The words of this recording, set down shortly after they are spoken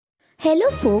Hello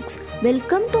folks,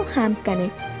 welcome to Ham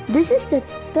Connect. This is the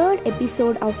third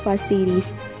episode of our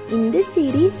series. In this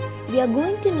series, we are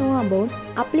going to know about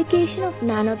application of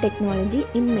nanotechnology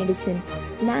in medicine.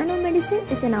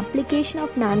 Nanomedicine is an application of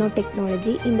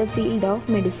nanotechnology in the field of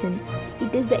medicine.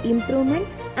 It is the improvement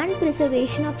and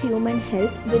preservation of human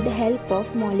health with the help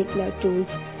of molecular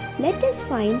tools. Let us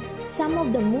find some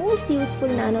of the most useful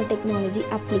nanotechnology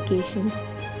applications.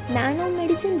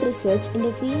 Nanomedicine research in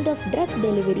the field of drug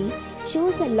delivery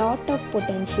shows a lot of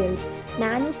potentials.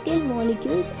 Nanoscale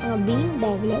molecules are being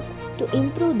developed to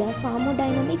improve the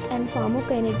pharmacodynamic and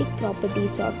pharmacokinetic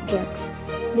properties of drugs.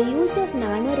 The use of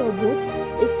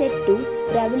nanorobots is said to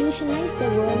revolutionize the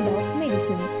world of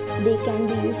medicine. They can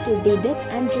be used to detect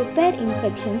and repair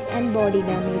infections and body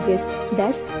damages,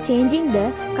 thus changing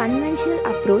the conventional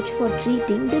approach for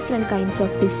treating different kinds of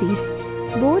disease.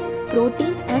 Both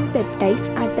proteins and peptides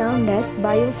are termed as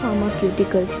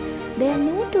biopharmaceuticals. They are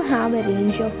known to have a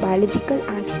range of biological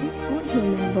actions on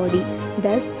human body,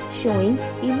 thus showing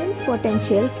immense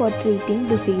potential for treating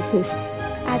diseases.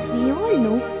 As we all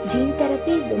know, gene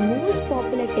therapy is the most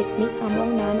popular technique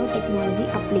among nanotechnology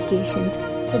applications.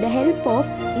 With the help of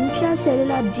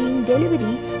intracellular gene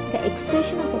delivery, the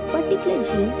expression of a particular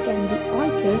gene can be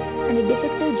altered and a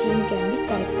defective gene can be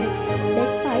corrected.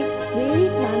 Despite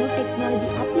varied nanotechnology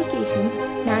applications,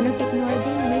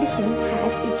 nanotechnology in medicine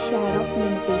has its share of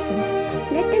limitations.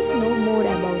 Let us know more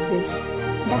about this.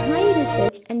 The high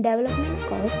research and development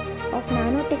cost of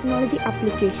nanotechnology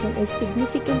application is a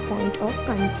significant point of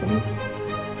concern.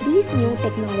 These new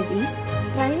technologies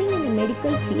thriving in the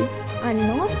medical field are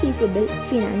not feasible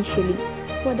financially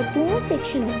for the poor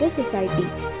section of the society.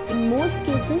 In most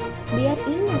cases, they are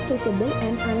inaccessible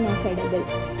and unaffordable.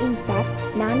 In fact,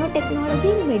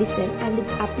 nanotechnology in medicine and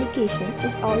its application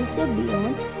is also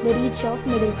beyond the reach of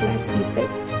middle class people.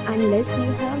 Unless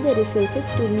you have the resources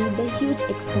to meet the huge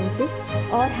expenses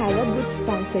or have a good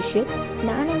sponsorship,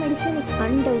 nanomedicine is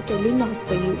undoubtedly not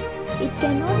for you. It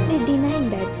cannot be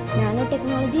denied that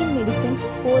nanotechnology in medicine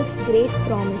holds great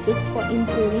promises for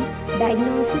improving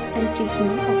diagnosis and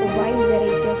treatment of a wide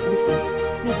variety of diseases.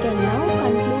 We can now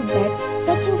conclude that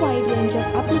such a wide range of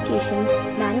applications,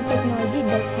 nanotechnology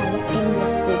does have an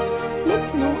endless scope.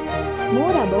 Let's know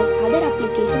more about other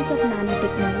applications of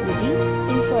nanotechnology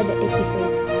in further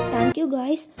episodes. Thank you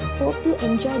guys. Hope you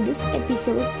enjoyed this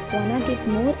episode. Wanna get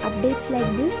more updates like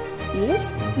this? Yes,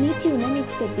 meet you in the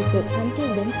next episode. Until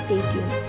then, stay tuned.